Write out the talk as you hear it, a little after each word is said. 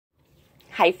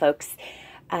Hi folks,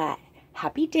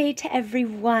 happy day to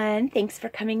everyone. Thanks for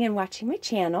coming and watching my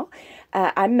channel.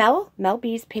 I'm Mel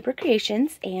B's Paper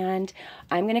Creations, and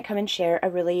I'm going to come and share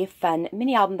a really fun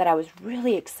mini album that I was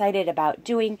really excited about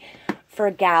doing for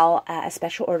a gal, a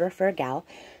special order for a gal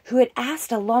who had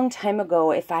asked a long time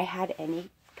ago if I had any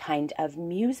kind of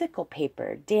musical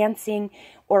paper, dancing,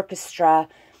 orchestra,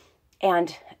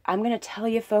 and I'm going to tell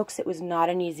you folks, it was not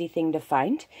an easy thing to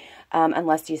find.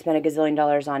 Unless you spend a gazillion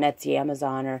dollars on Etsy,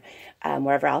 Amazon, or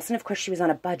wherever else. And of course, she was on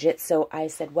a budget, so I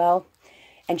said, well,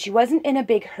 and she wasn't in a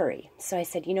big hurry. So I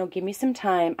said, you know, give me some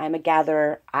time. I'm a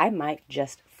gatherer. I might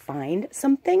just find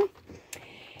something.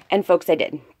 And folks, I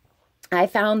did. I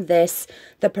found this,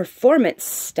 the Performance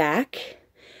Stack,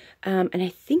 and I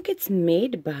think it's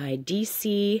made by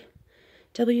DCWV,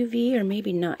 or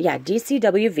maybe not. Yeah,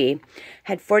 DCWV.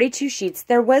 Had 42 sheets.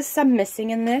 There was some missing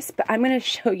in this, but I'm going to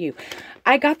show you.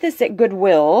 I got this at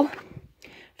Goodwill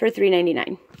for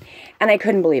 $3.99, and I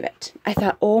couldn't believe it. I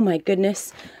thought, oh my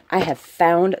goodness, I have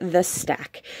found the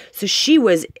stack. So she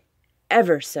was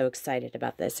ever so excited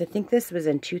about this. I think this was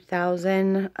in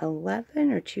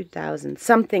 2011 or 2000,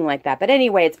 something like that. But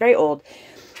anyway, it's very old.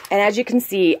 And as you can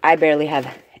see, I barely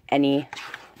have any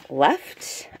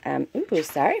left. Ooh,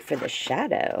 sorry for the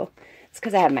shadow. It's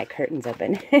because I have my curtains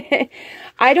open.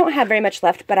 I don't have very much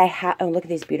left, but I have, oh, look at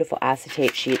these beautiful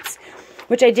acetate sheets,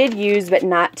 which I did use, but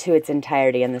not to its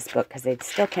entirety in this book, because I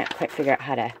still can't quite figure out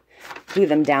how to glue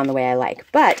them down the way I like.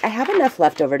 But I have enough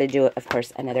left over to do, of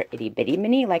course, another itty bitty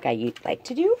mini like I like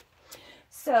to do.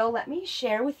 So let me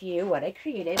share with you what I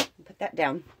created. Put that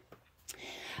down.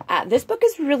 This book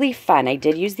is really fun. I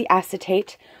did use the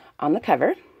acetate on the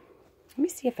cover. Let me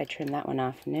see if I trim that one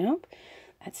off. Nope.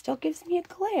 That still gives me a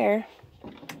glare.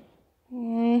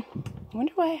 I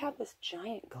wonder why I have this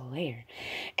giant glare.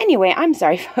 Anyway, I'm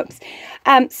sorry, folks.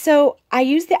 So I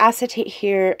used the acetate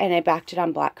here, and I backed it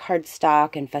on black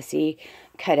cardstock and fussy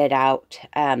cut it out.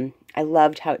 I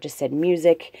loved how it just said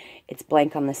music. It's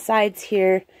blank on the sides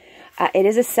here. It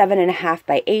is a 7.5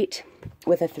 by 8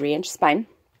 with a 3-inch spine.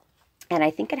 And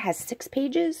I think it has 6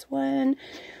 pages. 1,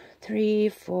 3,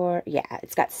 4, yeah,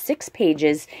 it's got 6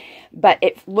 pages, but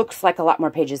it looks like a lot more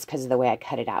pages because of the way I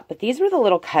cut it out. But these were the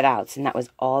little cutouts, and that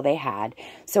was all they had.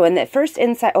 So in the first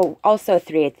inside, oh, also a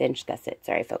 3/8 inch gusset,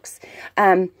 sorry folks.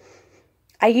 I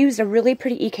used a really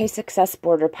pretty EK Success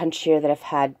border punch here that I've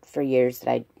had for years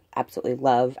that I absolutely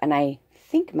love, and I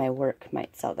think my work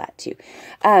might sell that too.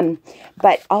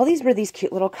 But all these were these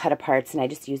cute little cut aparts, and I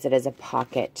just used it as a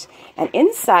pocket. And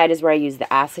inside is where I used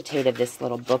the acetate of this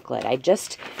little booklet. I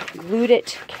just glued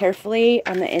it carefully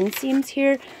on the inseams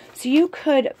here, so you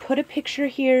could put a picture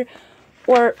here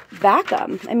or back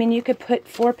them. I mean, you could put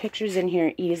 4 pictures in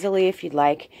here easily if you'd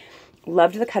like.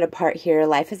 Loved the cut apart here.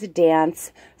 Life is a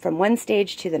dance from one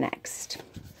stage to the next.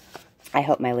 I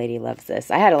hope my lady loves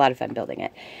this. I had a lot of fun building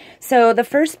it. So the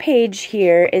first page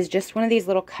here is just one of these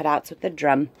little cutouts with the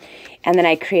drum. And then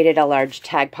I created a large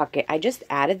tag pocket. I just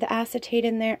added the acetate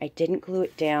in there. I didn't glue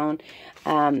it down.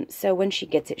 So when she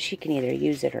gets it, she can either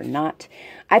use it or not.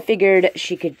 I figured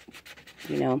she could,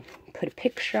 you know, put a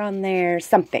picture on there,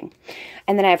 something.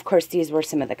 And then of course, these were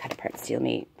some of the cut aparts. So let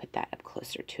me put that up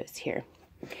closer to us here.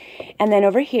 And then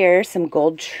over here, some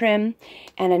gold trim,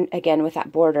 and then again with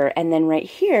that border. And then right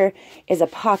here is a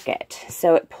pocket.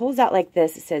 So it pulls out like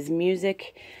this. It says,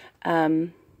 music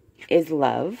is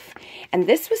love. And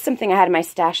this was something I had in my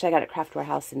stash that I got at Craft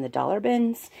Warehouse in the dollar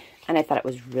bins. And I thought it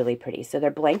was really pretty. So they're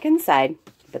blank inside,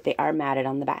 but they are matted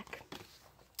on the back.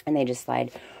 And they just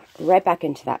slide right back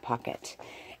into that pocket.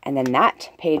 And then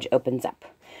that page opens up.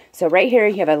 So right here,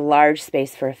 you have a large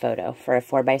space for a photo, for a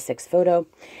 4x6 photo.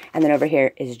 And then over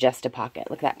here is just a pocket.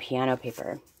 Look at that piano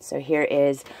paper. So here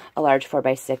is a large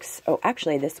 4x6. Oh,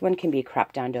 actually, this one can be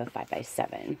cropped down to a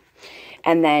 5x7.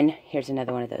 And then here's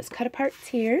another one of those cut aparts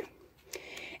here.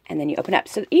 And then you open up.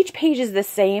 So each page is the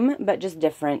same, but just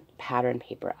different pattern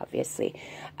paper, obviously.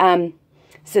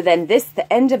 So then the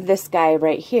end of this guy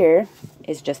right here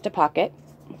is just a pocket.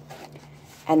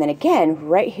 And then again,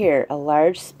 right here, a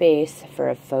large space for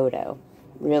a photo.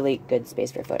 Really good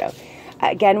space for a photo.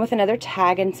 Again, with another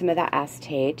tag and some of that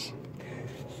acetate.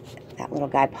 That little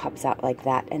guy pops out like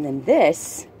that. And then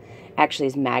this actually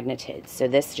is magneted. So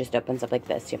this just opens up like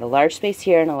this. You have a large space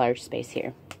here and a large space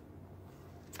here.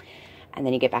 And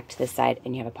then you get back to this side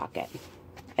and you have a pocket.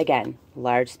 Again,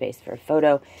 large space for a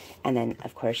photo. And then,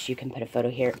 of course, you can put a photo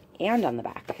here and on the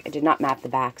back. I did not map the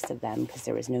backs of them because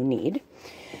there was no need.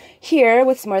 Here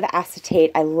with some more of the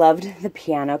acetate. I loved the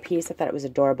piano piece. I thought it was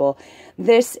adorable.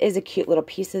 This is a cute little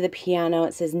piece of the piano.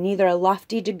 It says, neither a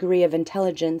lofty degree of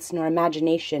intelligence nor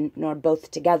imagination, nor both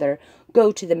together,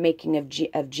 go to the making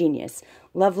of genius.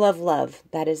 Love, love, love.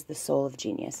 That is the soul of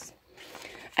genius.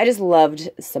 I just loved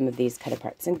some of these cut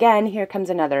aparts. Again, here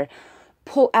comes another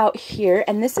pull out here,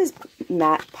 and this is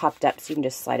matte popped up, so you can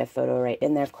just slide a photo right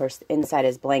in there. Of course, the inside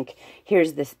is blank.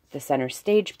 Here's the center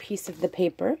stage piece of the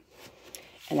paper,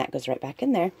 and that goes right back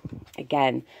in there.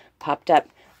 Again, popped up,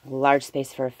 large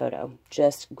space for a photo.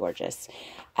 Just gorgeous.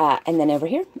 And then over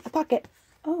here, a pocket.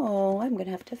 Oh, I'm going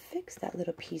to have to fix that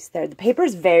little piece there. The paper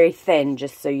is very thin,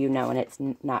 just so you know, and it's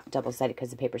not double-sided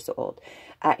because the paper's so old.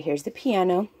 Here's the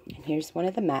piano, and here's one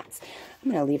of the mats.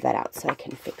 I'm going to leave that out so I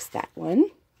can fix that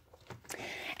one.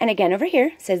 And again, over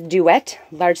here, it says duet,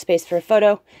 large space for a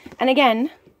photo. And again,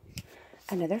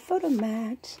 another photo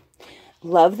mat.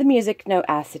 Love the music note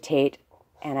acetate.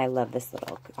 And I love this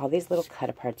all these little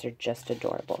cut aparts are just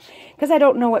adorable. Because I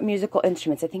don't know what musical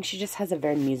instruments. I think she just has a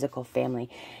very musical family.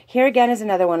 Here again is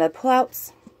another one of the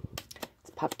pullouts.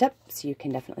 It's popped up, so you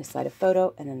can definitely slide a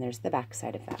photo. And then there's the back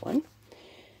side of that one.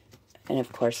 And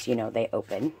of course, you know, they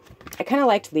open. I kind of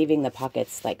liked leaving the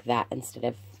pockets like that instead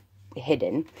of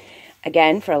hidden.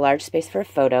 Again, for a large space for a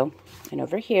photo. And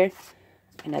over here,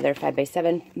 another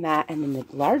 5x7 mat. And then the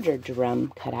larger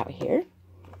drum cut out here.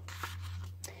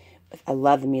 I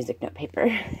love the music note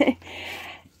paper.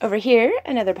 Over here,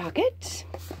 another pocket.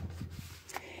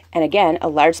 And again, a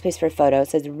large space for a photo. It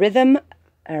says rhythm,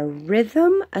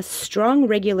 a strong,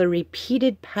 regular,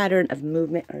 repeated pattern of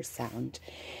movement or sound.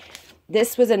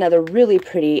 This was another really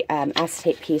pretty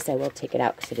acetate piece. I will take it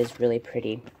out because it is really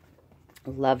pretty.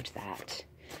 Loved that.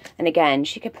 And again,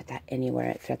 she could put that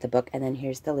anywhere throughout the book. And then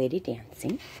here's the lady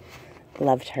dancing.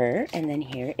 Loved her. And then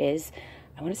here is,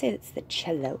 I want to say it's the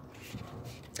cello.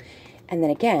 And then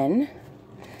again,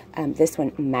 this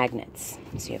one, magnets.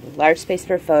 So you have a large space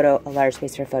for a photo, a large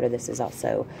space for a photo. This is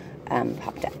also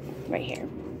popped up right here.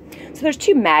 So there's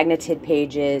 2 magneted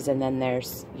pages, and then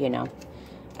there's, you know,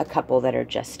 a couple that are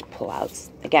just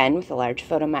pullouts. Again, with a large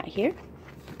photo mat here.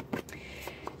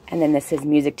 And then this is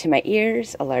music to my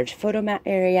ears, a large photo mat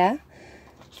area.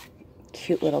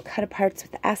 Cute little cut aparts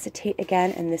with the acetate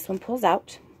again, and this one pulls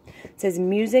out. It says,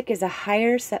 music is a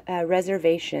higher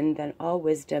reservation than all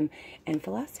wisdom and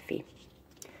philosophy.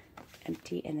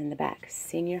 Empty, and then the back,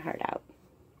 sing your heart out.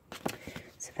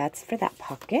 So that's for that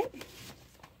pocket.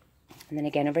 And then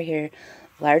again over here,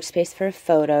 large space for a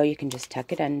photo. You can just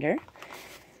tuck it under.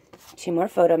 2 more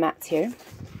photo mats here.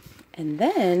 And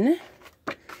then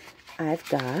I've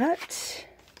got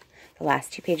the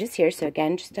last 2 pages here. So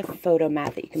again, just a photo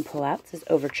mat that you can pull out. It says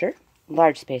Overture,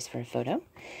 large space for a photo.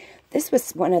 This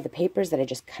was one of the papers that I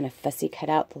just kind of fussy cut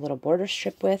out the little border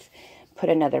strip with. Put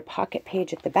another pocket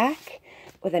page at the back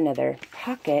with another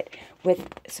pocket with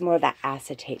some more of that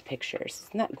acetate pictures.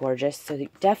 Isn't that gorgeous? So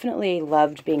definitely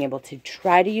loved being able to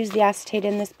try to use the acetate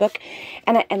in this book.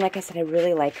 And like I said, I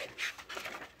really like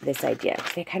this idea.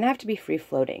 They kind of have to be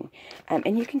free-floating.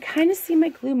 And you can kind of see my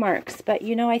glue marks, but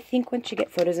you know, I think once you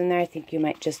get photos in there, I think you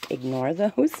might just ignore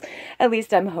those. At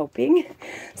least I'm hoping.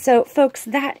 So folks,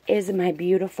 that is my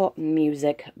beautiful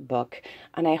music book.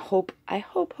 And I hope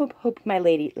my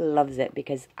lady loves it,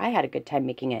 because I had a good time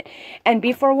making it. And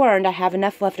be forewarned, I have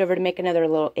enough left over to make another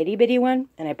little itty-bitty one,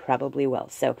 and I probably will.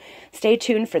 So stay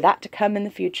tuned for that to come in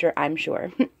the future, I'm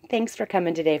sure. Thanks for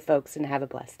coming today, folks, and have a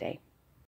blessed day.